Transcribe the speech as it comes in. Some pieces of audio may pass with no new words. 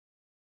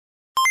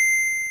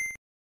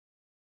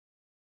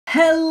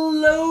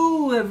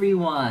Hello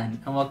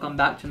everyone, and welcome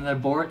back to another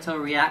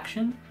Boruto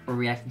reaction. We're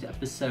reacting to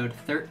episode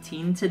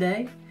 13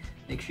 today.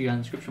 Make sure you're in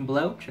the description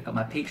below. Check out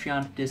my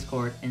Patreon,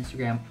 Discord,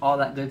 Instagram, all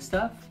that good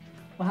stuff.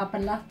 What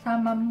happened last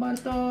time,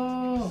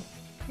 Mamoto?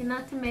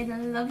 Hinata made a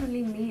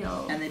lovely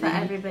meal And for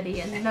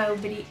everybody and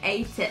nobody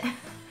ate it.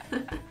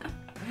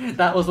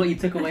 That was what you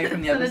took away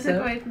from the episode? That's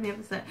what I took away from the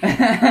episode.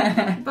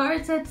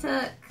 Boruto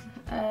took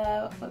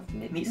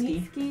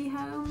Mitsuki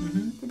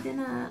home for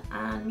dinner,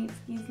 and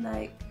Mitsuki's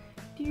like,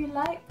 do you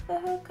like the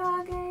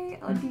Hokage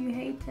or do you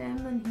hate him?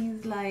 And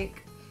he's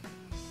like...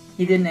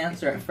 He didn't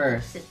answer at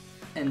first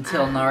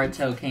until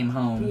Naruto came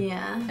home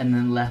and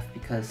then left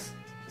because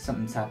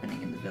something's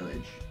happening in the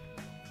village.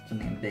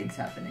 Something big's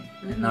happening.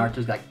 And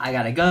Naruto's like, I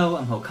gotta go,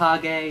 I'm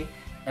Hokage.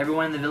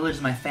 Everyone in the village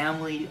is my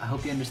family. I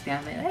hope you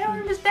understand that. I don't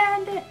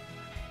understand it.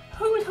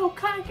 Who's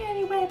Hokage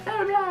anyway?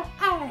 Blah, blah.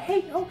 I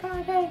hate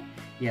Hokage.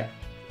 Yeah.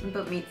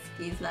 But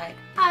Mitsuki's like,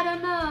 I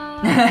don't know.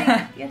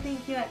 I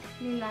think you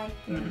actually like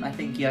him. I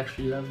think you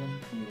actually love him.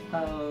 Yeah.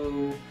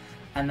 Oh.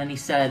 And then he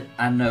said,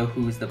 I know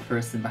who's the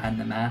person behind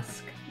the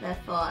mask.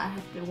 Therefore, I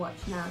have to watch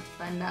now to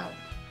find out.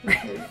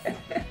 Because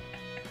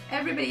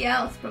everybody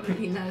else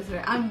probably knows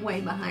where I'm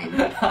way behind.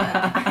 But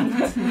I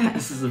need to know.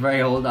 This is a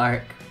very old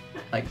arc.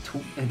 Like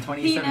in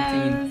 2017. He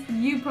knows,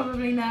 you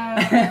probably know.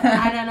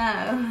 I don't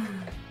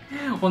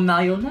know. Well, now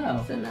you'll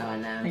know. So now I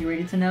know. Are you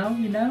ready to know?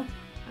 You know?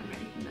 I'm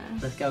ready to know.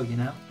 Let's go, you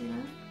know? You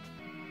know?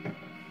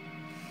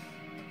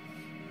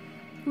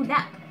 Who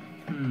that?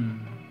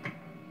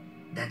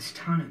 That's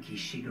Tanuki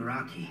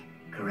Shigaraki,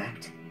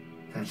 correct?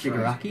 That's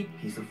Shigaraki? Right.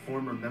 He's a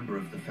former member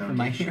of the From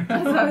My Foundation. Hero.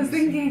 That's what I was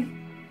thinking.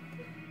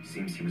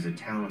 Seems he was a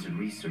talented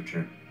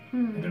researcher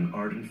and an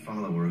ardent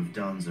follower of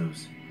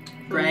Danzo's.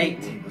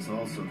 Great. He was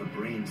also the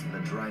brains and the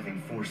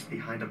driving force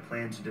behind a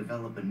plan to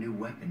develop a new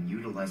weapon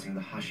utilizing the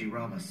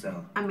Hashirama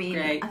cell. I mean,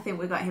 I think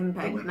we got him The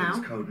pegged weapon's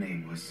now. code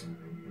name was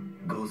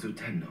Gozu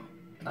Tenno.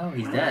 Oh,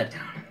 he's dead.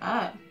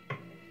 Oh.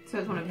 So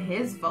it's one of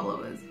his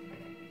followers.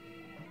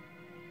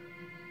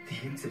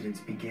 The incidents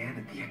began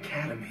at the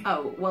academy.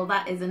 Oh, well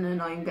that is an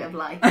annoying bit of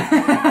life.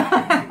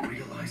 I didn't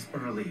realize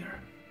earlier.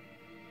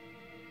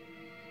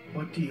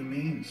 What do you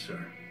mean,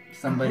 sir?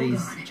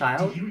 Somebody's Hold on.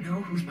 child? Do you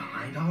know who's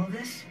behind all of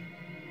this?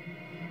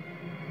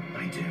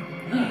 I do.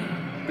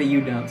 But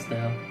you don't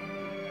still.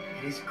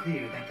 It is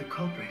clear that the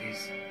culprit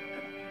is...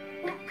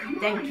 Well, come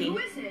on, Denki. who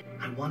is it?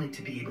 I wanted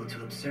to be able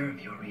to observe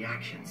your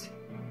reactions.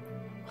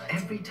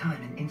 Every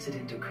time an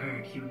incident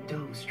occurred, you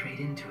dove straight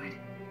into it.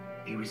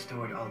 You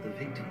restored all the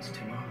victims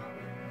to normal.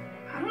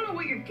 I don't know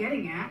what you're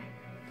getting at.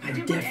 I You're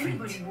did different.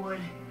 what anybody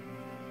would.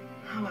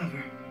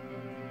 However,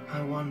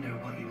 I wonder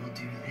what you will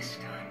do this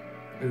time.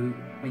 Ooh,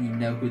 when you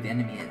know who the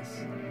enemy is.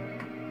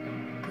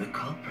 The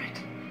culprit.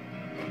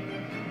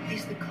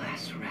 He's the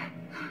class rep.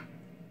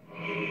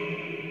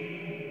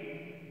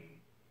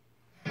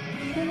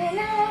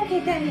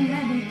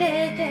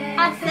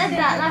 I said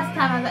that last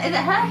time. I was like, is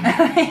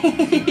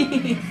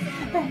it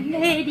her?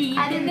 Lady.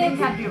 I didn't think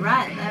I'd be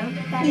right though.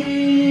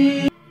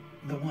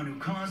 The one who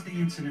caused the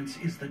incidents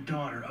is the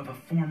daughter of a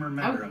former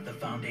member of the Who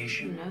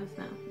Foundation. knows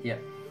now?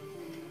 Yep.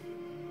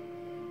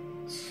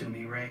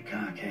 Sumire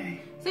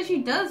Kake. So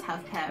she does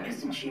have parents.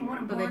 Isn't she one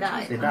of But they Boruto's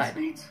died. They died.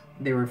 classmates?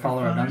 They were Her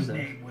following father's Danzo.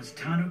 name was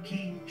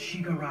Tanuki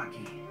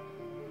Shigaraki.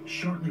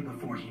 Shortly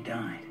before he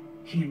died,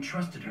 he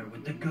entrusted her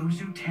with the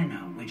Gozu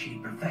Tenno, which he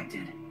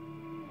perfected.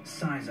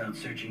 Sai's out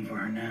searching for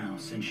her now,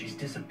 since she's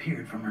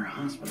disappeared from her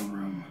hospital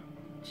room.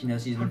 She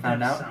knows she's been Put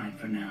found that out. aside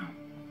for now.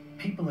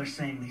 People are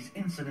saying these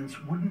incidents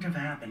wouldn't have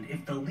happened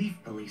if the Leaf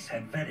Police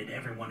had vetted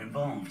everyone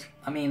involved.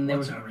 I mean, there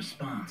was What's our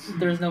response?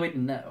 no way to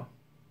know.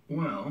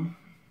 Well,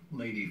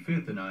 Lady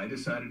Fifth and I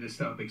decided to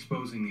stop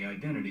exposing the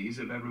identities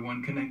of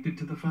everyone connected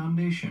to the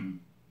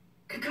Foundation.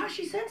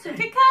 Kakashi Sensei.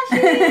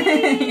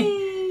 Kakashi!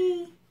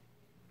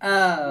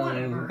 Oh.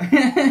 Whatever. It's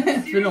been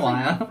a Seriously,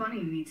 while. not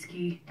funny,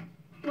 Mitsuki.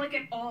 Like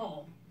at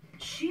all.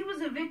 She was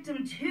a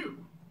victim too.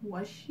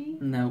 Was she?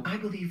 Nope. I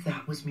believe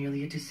that was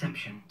merely a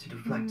deception to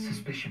deflect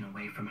suspicion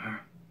away from her.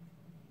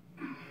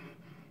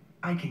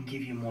 I can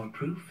give you more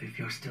proof if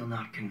you're still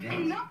not convinced.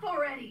 Enough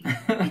already.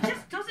 It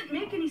just doesn't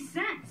make any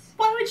sense.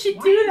 Why would she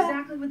Why do that?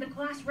 exactly would the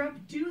class rep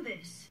do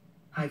this?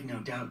 I've no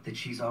doubt that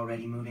she's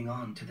already moving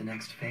on to the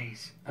next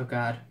phase. Oh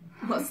god.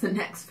 What's the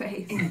next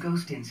phase? In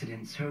ghost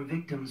incidents, her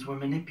victims were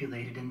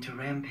manipulated into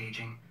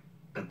rampaging,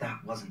 but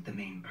that wasn't the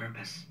main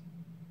purpose.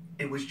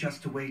 It was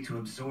just a way to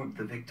absorb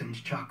the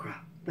victim's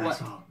chakra,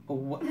 that's all.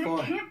 What That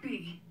for? can't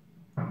be.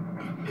 For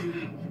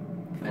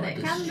But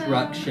it can be.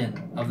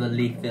 destruction of the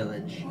Leaf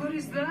Village. What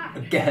is that?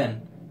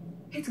 Again.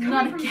 It's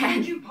Not coming from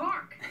again. Genju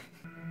Park.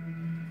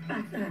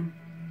 Back then,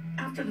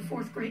 after the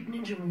Fourth Great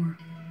Ninja War,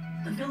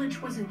 the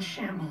village was in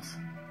shambles.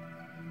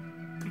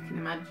 I can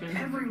imagine.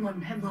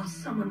 Everyone had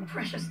lost someone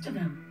precious to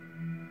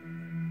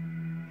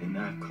them. In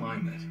that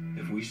climate,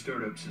 if we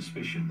stirred up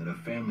suspicion that a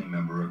family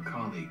member or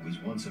colleague was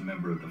once a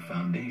member of the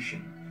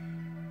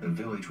Foundation, the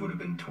village would have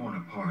been torn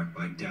apart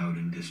by doubt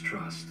and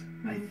distrust.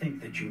 I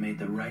think that you made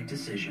the right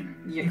decision.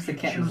 Yeah, If 'cause you'd it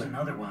can't- chosen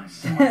otherwise,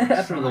 someone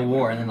After the outside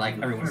war, would and then, have like,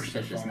 been everyone's first to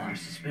suspicious fall now. under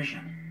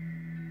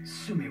suspicion.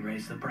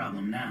 Sumire's the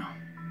problem now.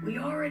 We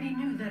already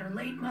knew that her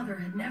late mother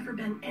had never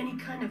been any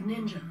kind of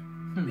ninja.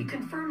 We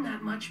confirmed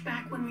that much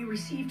back when we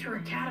received her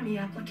academy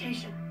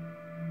application.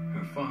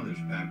 Her father's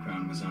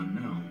background was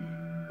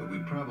unknown, but we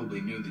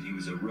probably knew that he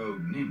was a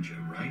rogue ninja,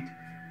 right?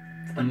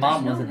 The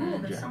mom There's wasn't no a rule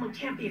that ninja. someone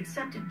can't be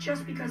accepted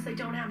just because they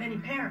don't have any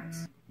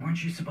parents.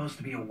 Weren't you supposed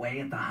to be away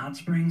at the hot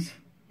springs?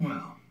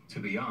 Well, to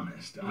be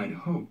honest, I'd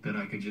hoped that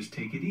I could just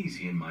take it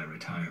easy in my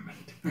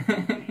retirement.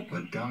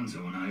 But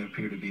Danzo and I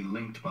appear to be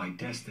linked by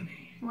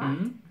destiny. What?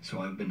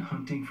 So I've been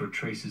hunting for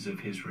traces of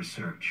his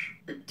research.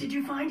 Did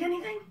you find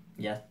anything?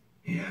 Yes.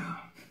 Yeah,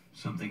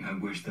 something I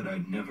wish that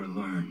I'd never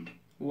learned.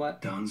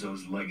 What?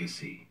 Danzo's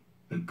legacy,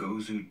 the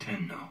Gozu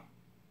Tenno.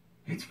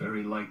 It's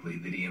very likely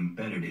that he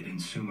embedded it in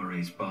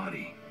Sumire's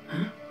body.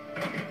 Huh?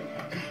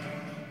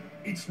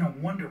 It's no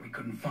wonder we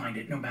couldn't find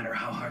it, no matter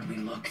how hard we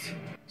looked.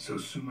 So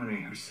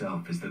Sumire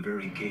herself is the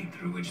very gate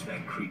through which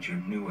that creature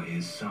Nue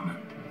is summoned.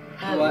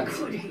 What?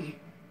 Could he?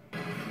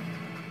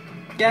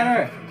 Get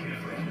her!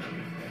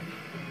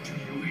 Do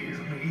you hear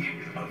me?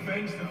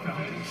 Avenge the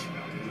Foundation.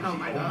 Oh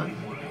my god.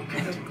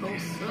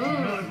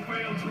 None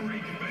fail to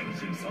wreak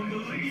vengeance on the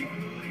League.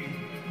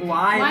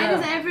 Why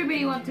does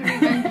everybody want to wreak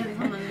vengeance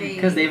on the League?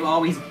 Because they've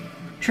always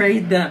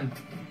betrayed them.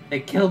 They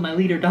killed my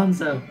leader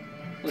Danzo.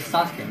 With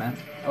Sasuke, man.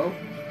 Oh.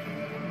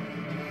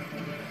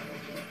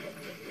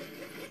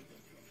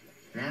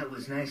 That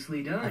was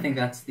nicely done. I think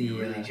that's the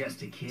You're really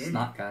just a kid.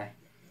 snot guy.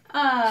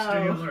 Oh.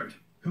 Stay alert.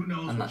 Who knows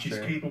I'm what not she's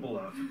sure. capable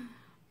of?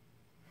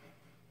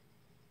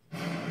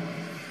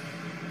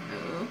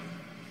 Oh.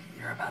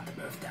 You're about to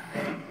both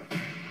die.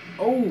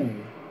 Oh.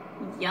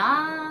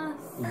 Yes.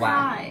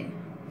 Wow.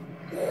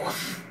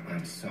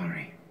 I'm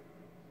sorry.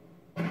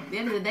 At the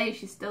end of the day,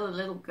 she's still a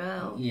little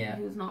girl. Yeah.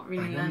 Who's not I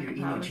really know learned you're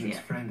her powers Inochi's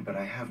yet. friend, but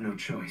I have no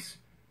choice.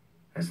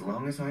 As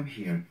long as I'm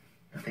here,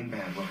 nothing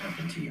bad will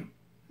happen to you.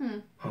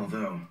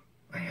 Although,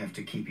 I have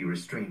to keep you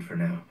restrained for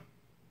now.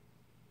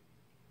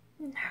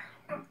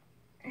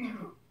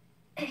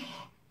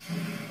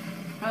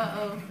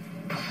 Uh-oh.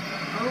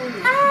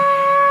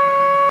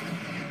 Oh.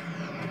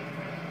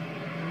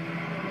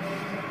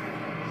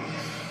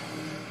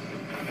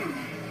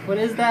 What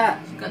is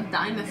that? She's got a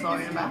dinosaur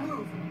in her back.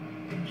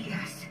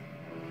 Yes.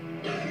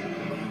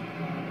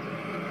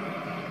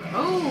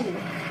 Oh.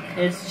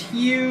 It's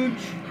huge.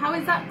 How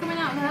is that coming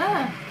out of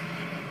her?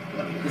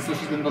 This is what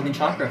she's been building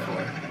chakra for.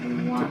 To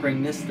What?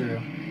 bring this through.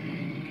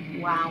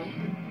 Wow.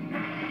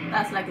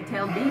 That's like a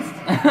tailed beast.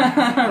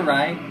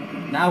 Right?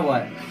 Now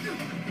what?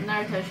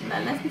 Naruto should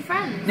let's be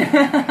friends.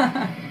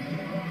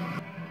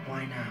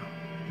 Why now?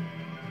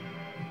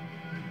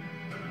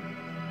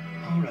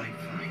 Alright,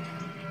 fine.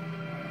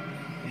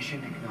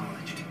 Mission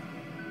acknowledged.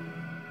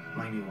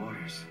 My new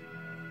orders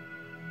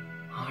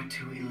are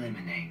to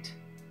eliminate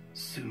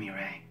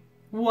Sumire.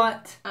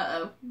 What?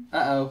 Uh-oh.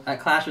 Uh-oh. That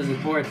clashes with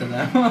Boruto,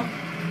 though.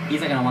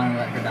 He's not gonna want to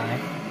let her die.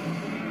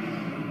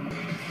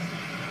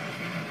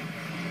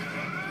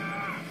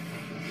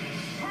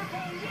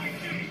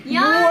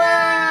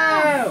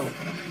 Yes! Whoa!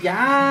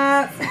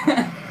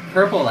 Yes!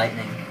 Purple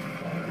lightning.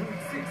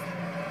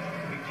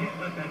 We can't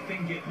let that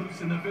thing get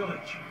loose in the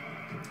village.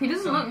 He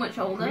doesn't look much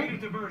older. Create a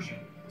diversion.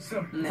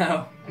 Sir,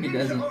 No, he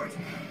doesn't.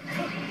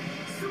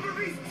 Super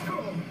Beast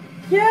Scroll!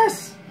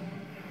 Yes!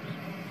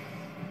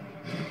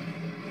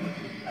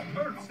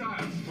 Earth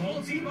style.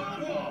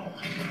 Multi-bot wall.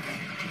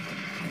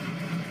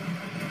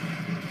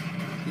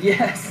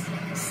 Yes!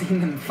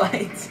 Seen them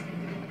fight.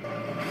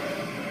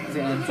 Is it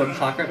gonna absorb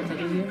chakra if it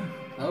touches you?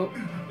 Oh.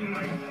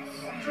 My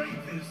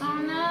strength is... Oh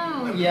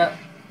no. Yep.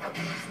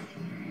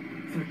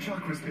 Their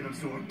chakra's been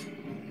absorbed.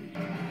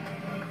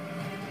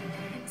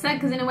 Sad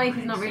because in a way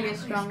he's not really as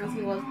strong as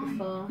he was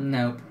before.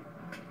 Nope.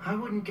 I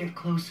wouldn't get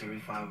closer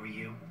if I were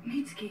you.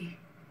 Mitsuki.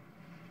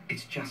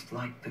 It's just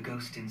like the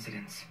ghost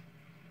incidents.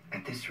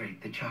 At this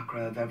rate, the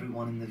chakra of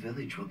everyone in the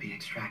village will be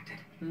extracted.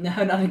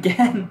 No, not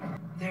again.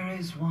 There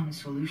is one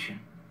solution.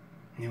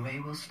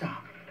 Nue will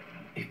stop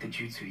if the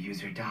jutsu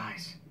user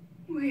dies.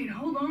 Wait,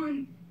 hold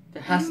on.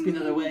 There has to be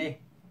another way.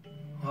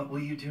 What will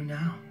you do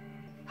now?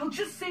 I'll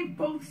just save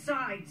both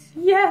sides.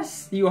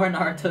 Yes! You are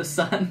Naruto's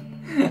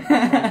son.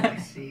 I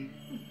see.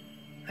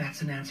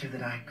 That's an answer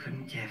that I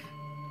couldn't give.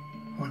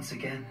 Once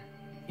again,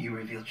 you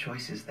reveal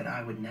choices that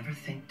I would never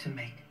think to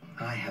make.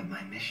 I have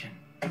my mission.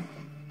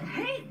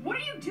 Hey, what are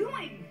you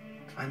doing?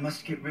 I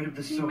must get rid of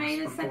the He source made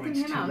a before second it's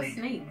him too out of late.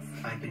 snakes.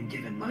 I've been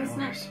given What my a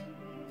snake. orders.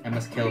 I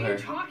must kill What are her. you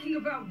talking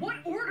about? What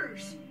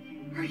orders?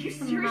 Are you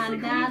Come seriously on,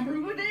 going Dad.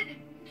 through with it?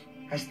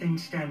 As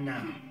things stand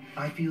now,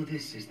 I feel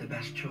this is the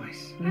best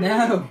choice.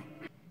 No!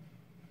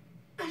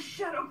 A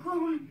shadow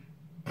clone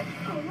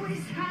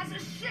always has a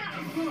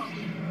shadow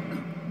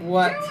clone.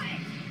 What? Do it!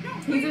 No,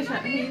 He's wait, a not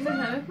shadow. He's a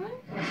anymore. shadow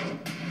clone?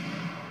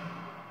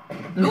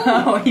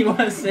 No, he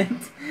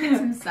wasn't. It's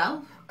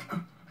himself.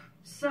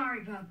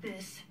 Sorry about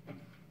this.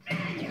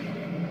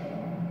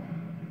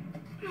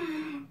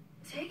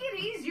 Take it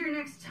easier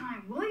next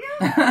time, will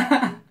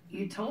you?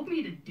 You told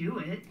me to do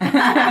it.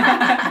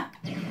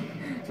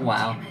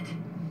 Wow. Damn it.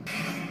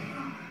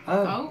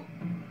 Oh. Oh.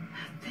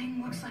 That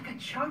thing looks like a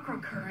chakra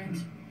current.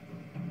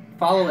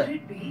 Follow Could it.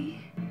 it be?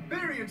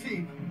 Barrier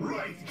team,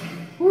 right.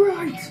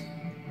 Right.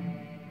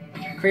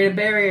 Create a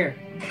barrier.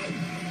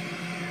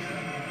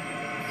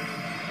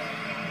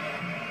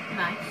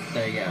 Nice.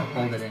 There you go.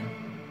 Hold it in.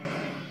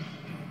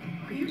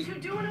 Are you two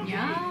doing okay?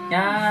 Yeah.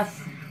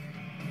 Yes.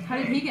 How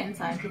did he get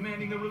inside? Who's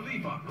commanding the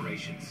relief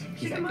operations?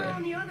 He's that Come good.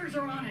 on, the others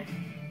are on it.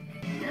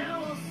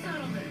 Now I'll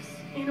settle this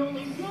in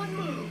only one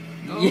move.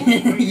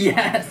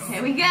 Yes.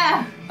 Here we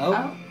go.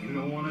 Oh. You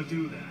don't want to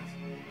do that.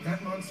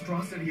 That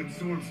monstrosity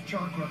absorbs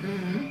chakra.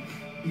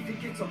 Mm-hmm. If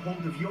it gets a hold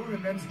of your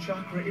immense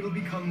chakra, it'll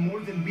become more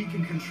than we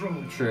can control.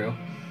 True.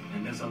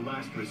 And as a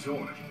last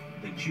resort,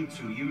 the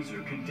jutsu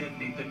user can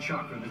detonate the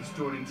chakra that's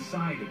stored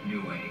inside of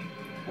Nue.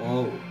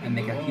 Whoa. And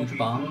make a We'll all huge be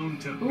bomb. blown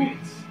to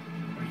bits.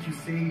 Are you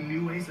saying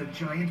Nue's a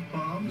giant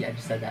bomb? Yeah, I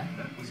just said that.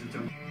 That was a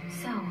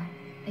So,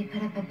 they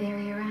put up a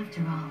barrier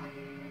after all.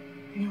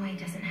 Nue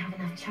doesn't have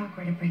enough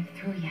chakra to break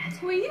through yet.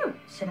 Who are you?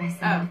 Should I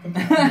send off the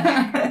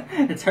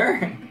detonation? It's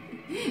her.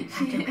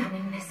 After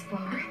coming this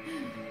far,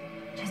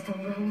 just a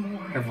little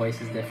more. Her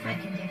voice is I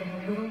different. can give it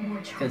a little more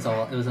chakra. It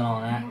wasn't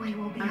all that. Nue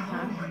will be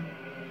Uh-huh. whole.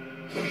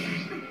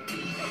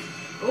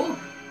 Oh,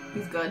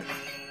 he's good.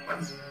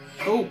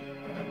 Oh.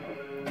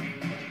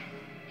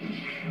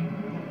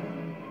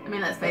 I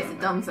mean, let's face it,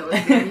 danzo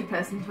was the only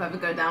person to ever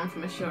go down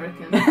from a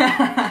shuriken.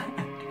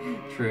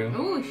 True.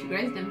 Oh, she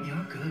grazed him.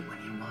 You're good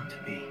when you want to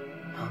be,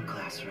 huh,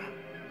 class rep?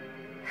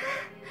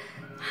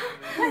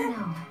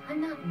 No, I'm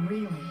not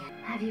really.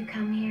 Have you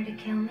come here to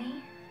kill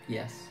me?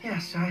 Yes.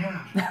 Yes, I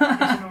have. It's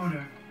an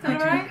order. I do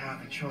alright? not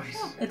have a choice.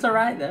 It's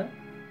alright though.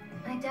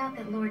 I doubt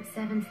that Lord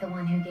Seven's the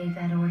one who gave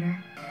that order.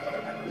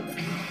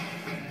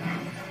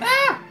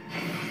 Ah!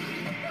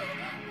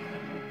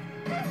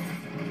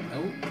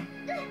 Oh.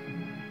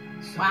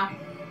 So, Wow.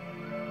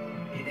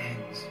 It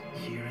ends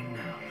here and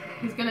now.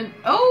 He's gonna.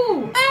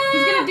 Oh!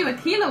 He's gonna do a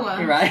Killua.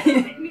 You're right.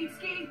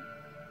 Mitsuki?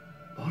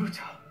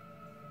 Boruto.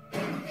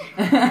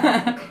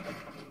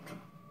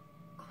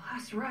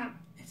 Class rep,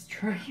 It's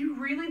true. are you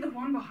really the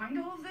one behind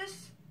all of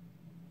this?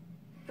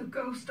 The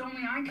ghost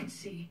only I could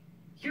see.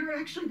 You're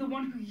actually the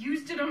one who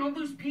used it on all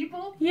those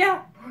people?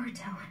 Yeah.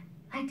 Boruto,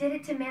 I did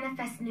it to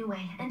manifest Nue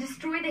and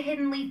destroy the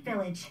Hidden Leaf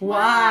Village.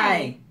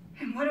 Why?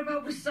 And what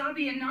about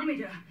Wasabi and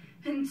Namida?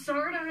 And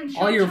Sarada and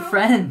All your Shoto?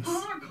 friends.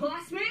 All our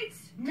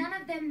classmates? None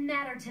of them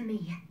matter to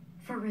me.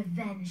 For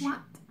revenge. What?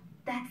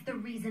 That's the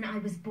reason I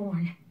was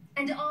born.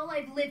 And all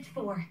I've lived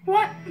for.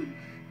 What?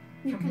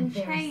 You From can the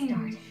very change.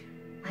 start.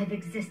 I've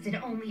existed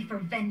only for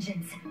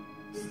vengeance.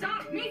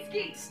 Stop,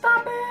 Mitsuki!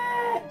 Stop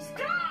it!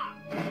 Stop!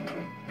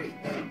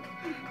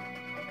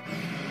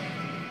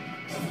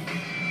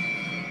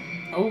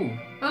 Oh.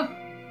 Oh,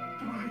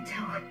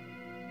 Boruto.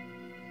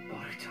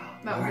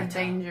 Boruto. that was a Boruto.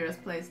 dangerous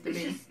place to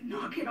be. Just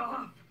knock it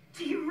off.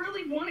 Do you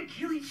really want to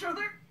kill each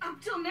other? Up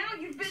till now,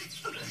 you've been...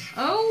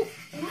 Oh!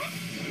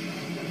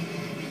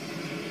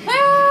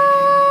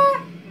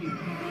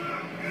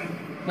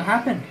 What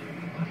happened?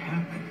 What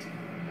happened?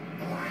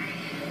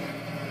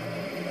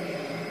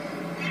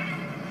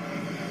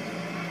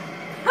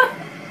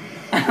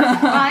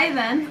 Bye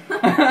then.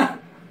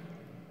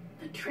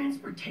 The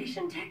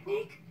transportation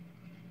technique?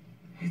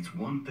 It's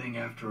one thing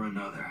after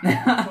another.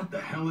 What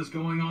the hell is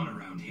going on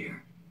around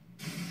here?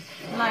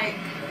 Like.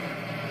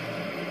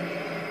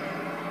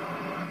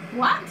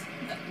 What?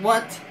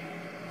 What?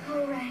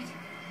 Alright.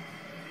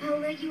 I'll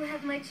let you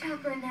have my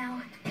chakra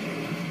now.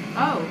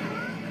 Oh.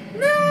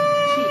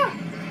 No!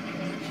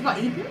 She got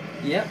eaten?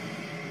 Yep.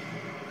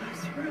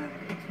 Class rep.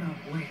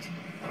 No, wait.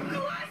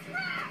 Class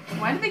rep!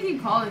 Why do they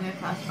keep calling her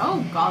class?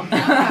 Oh god, don't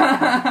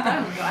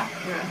go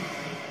after her.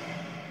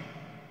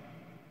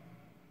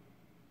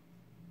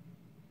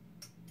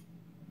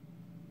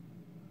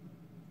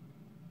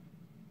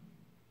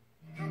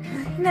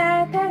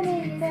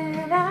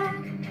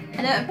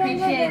 I don't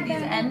appreciate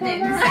these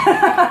endings.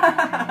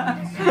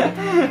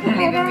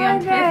 Leaving me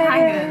on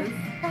cliffhangers.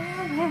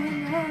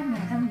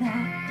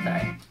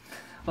 Sorry.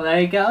 Well, there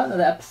you go.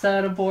 Another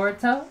episode of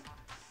Boruto.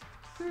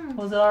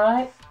 Was it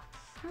alright?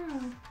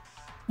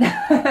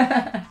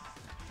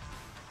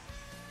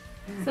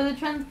 So the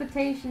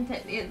transportation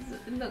technique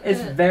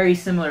It's very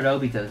similar to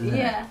Obito's, isn't it?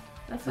 yeah.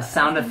 That's The what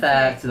sound I was gonna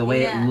effects, say. the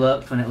way Yeah. it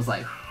looked when it was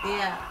like...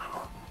 Yeah.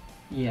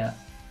 Yeah.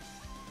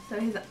 So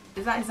is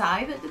that his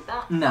eye that did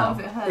that? No,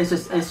 Or is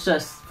it her it's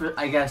just. For,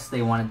 I guess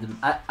they wanted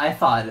to. I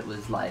thought it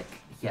was like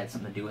he had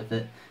something to do with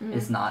it.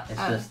 It's not. It's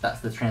just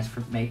that's the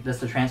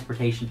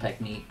transportation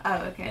technique. Oh,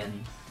 okay.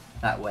 In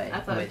that way.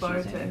 I thought the it was way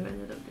Boruto she who was doing it.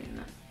 ended up doing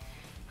that.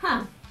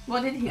 Huh.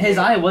 What did he His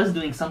do? eye was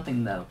doing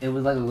something though. It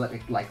was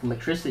like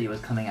electricity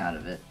was coming out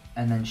of it,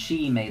 and then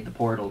she made the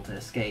portal to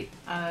escape.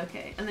 Oh,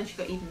 okay. And then she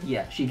got eaten.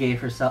 Yeah, she gave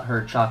herself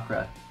her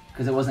chakra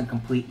because it wasn't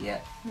complete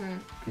yet. Hmm.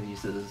 Because you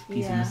said there's a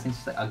piece Yeah. missing.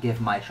 She's like, I'll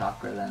give my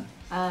chakra then.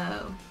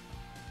 Oh.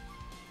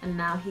 And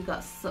now he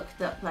got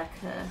sucked up like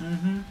a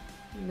Mm-hmm.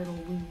 little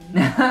weed.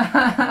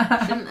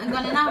 Shouldn't have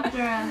gone in after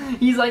her.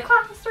 He's like,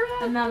 faster!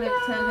 And now they've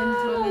turned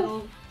into a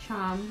little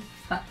charm.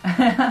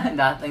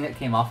 That thing that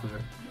came off of her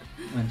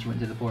when she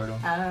went to the portal.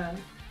 Oh. And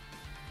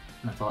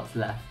that's all that's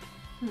left.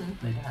 Hmm.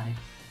 They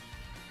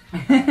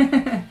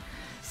died.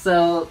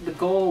 So the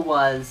goal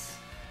was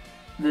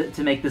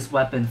to make this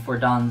weapon for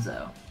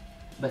Danzo.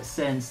 But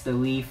since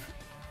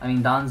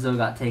Danzo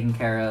got taken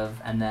care of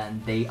and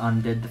then they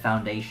undid the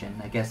foundation,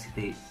 I guess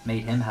they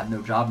made him have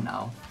no job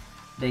now.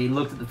 They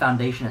looked at the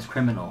foundation as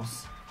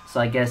criminals. So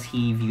I guess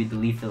he viewed the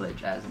Leaf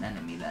Village as an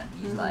enemy then.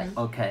 He's like,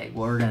 okay,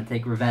 well, we're going to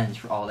take revenge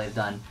for all they've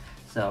done.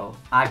 So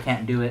I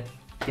can't do it.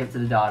 Give it to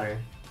the daughter.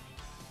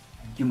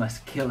 You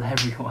must kill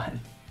everyone.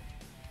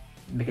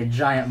 Make a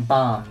giant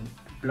bomb.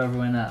 Blow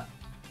everyone up.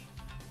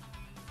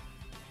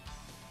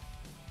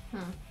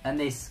 And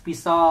we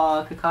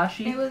saw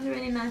Kakashi. It was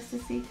really nice to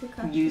see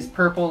Kakashi use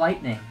purple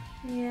lightning.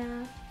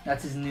 Yeah.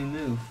 That's his new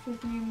move.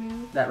 His new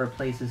move. That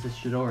replaces his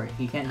Chidori.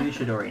 He can't do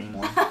Chidori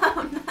anymore.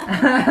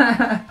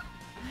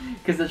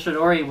 Because the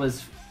Chidori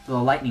was, the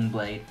lightning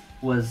blade,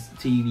 was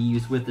to be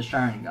used with the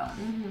Sharingan.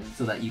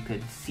 So that you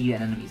could see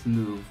an enemy's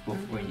move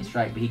before you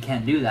strike. But he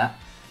can't do that.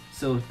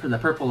 So the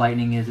purple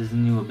lightning is his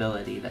new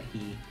ability that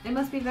he... It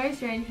must be very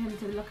strange for him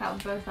to look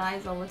out both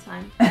eyes all the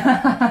time.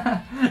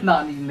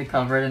 Not needing to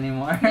cover it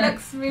anymore. He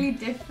looks really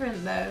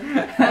different though.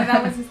 Like,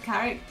 that was his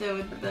character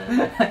with the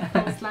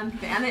whole slanty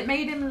thing. And it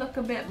made him look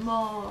a bit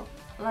more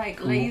like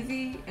cool.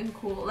 Lazy and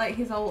cool. Like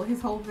his whole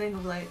thing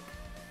of like,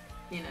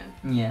 you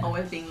know,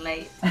 always being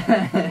late.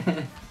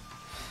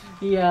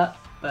 Yeah,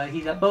 but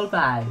he's got both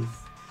eyes.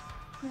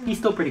 He's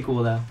still pretty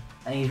cool though.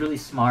 And he's really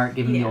smart,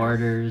 giving the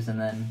orders,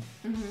 and then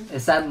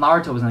it's sad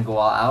Naruto was gonna go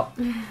all out.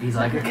 He's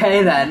like,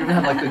 okay then,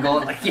 and like the goal,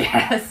 like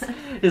yes.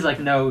 He's like,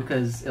 no,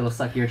 because it'll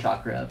suck your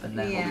chakra up, and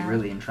then we'll be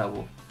really in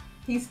trouble.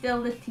 He's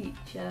still the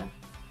teacher.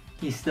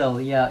 He's still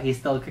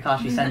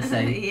Kakashi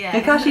Sensei.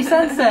 Kakashi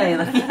Sensei,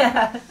 like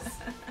yes.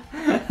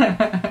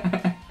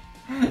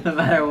 No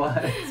matter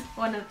what.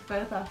 One of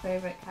both our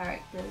favorite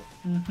characters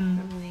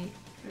from the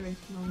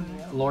original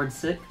movie. Lord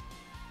Sick.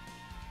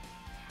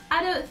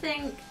 I don't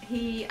think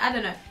I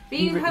don't know.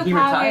 Being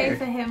Hokage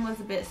for him was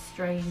a bit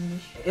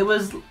strange. It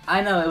was,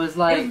 I know, it was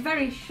like... It was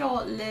very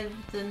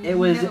short-lived and he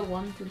never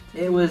wanted to.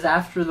 It was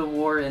after the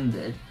war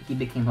ended, he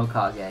became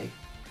Hokage,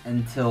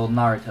 until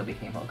Naruto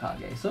became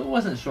Hokage. So it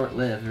wasn't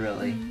short-lived,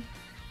 really.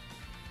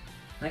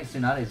 I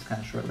think Tsunade is kind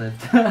of short-lived.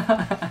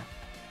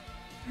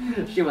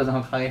 She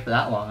wasn't Hokage for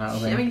that long, I don't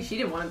think. I mean, she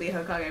didn't want to be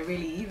Hokage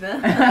really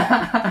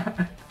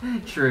either.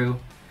 True.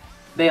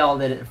 They all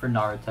did it for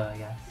Naruto, I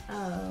guess.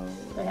 Oh.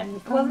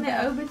 Wasn't it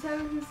Obito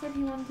who said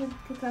he wanted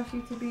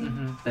Kakashi to be?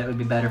 That would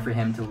be better for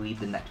him to lead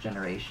the next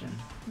generation.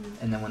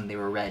 And then when they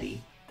were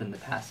ready, then to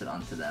pass it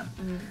on to them.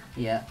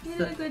 Yeah. He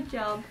did a good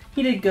job.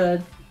 He did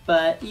good.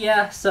 But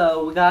yeah,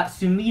 so we got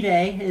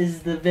Sumire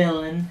is the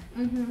villain.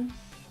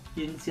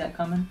 You didn't see that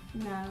coming?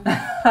 No.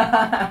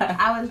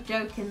 I was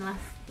joking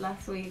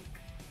last week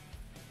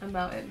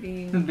about it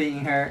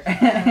being her.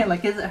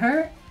 Like, is it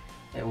her?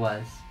 It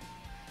was.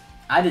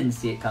 I didn't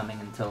see it coming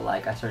until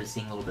like I started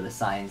seeing a little bit of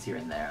signs here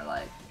and there.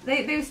 Like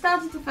they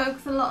started to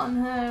focus a lot on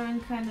her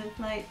and kind of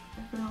like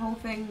the whole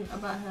thing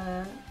about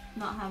her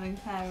not having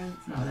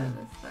parents or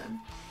whatever. So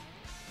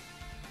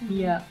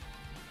yeah,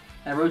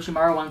 and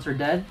Orochimaru wants her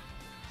dead.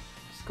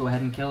 Just go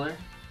ahead and kill her,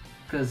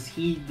 because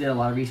he did a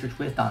lot of research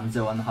with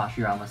Danzo on the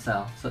Hashirama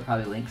cell, so it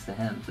probably links to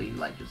him. So you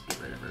like just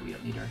get rid of her. We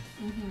don't need her.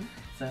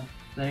 So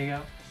there you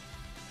go.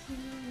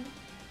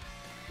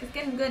 It's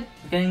getting good.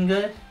 Getting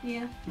good.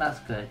 Yeah. That's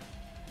good.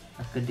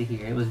 That's good to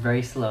hear. It was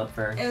very slow at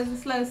first. It was a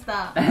slow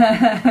start. But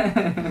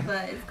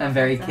it's and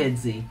very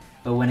kidsy.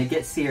 But when it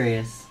gets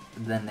serious,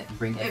 then it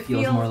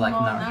feels more like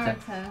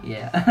Naruto.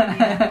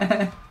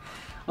 Yeah.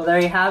 Well,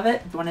 there you have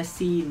it. If you want to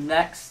see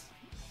next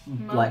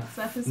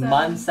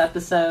month's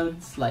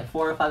episodes, like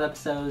 4 or 5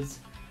 episodes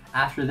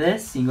after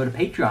this, you can go to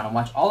Patreon and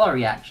watch all our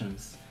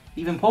reactions.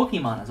 Even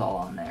Pokemon is all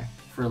on there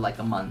for like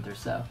a month or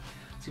so.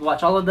 So you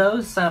watch all of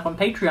those, sign up on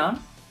Patreon,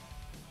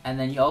 and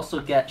then you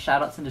also get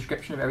shoutouts in the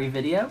description of every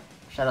video.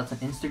 Shoutouts on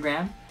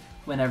Instagram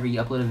whenever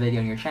you upload a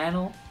video on your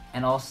channel,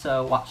 and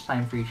also watch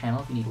time for your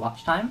channel if you need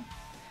watch time.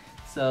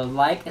 So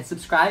like and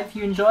subscribe if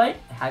you enjoyed.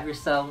 Have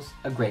yourselves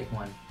a great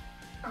one.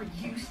 Are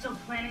you still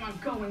planning on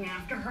going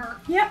after her?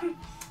 Yep.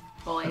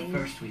 Boy. But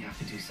first we have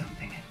to do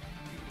something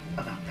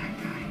about that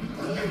guy.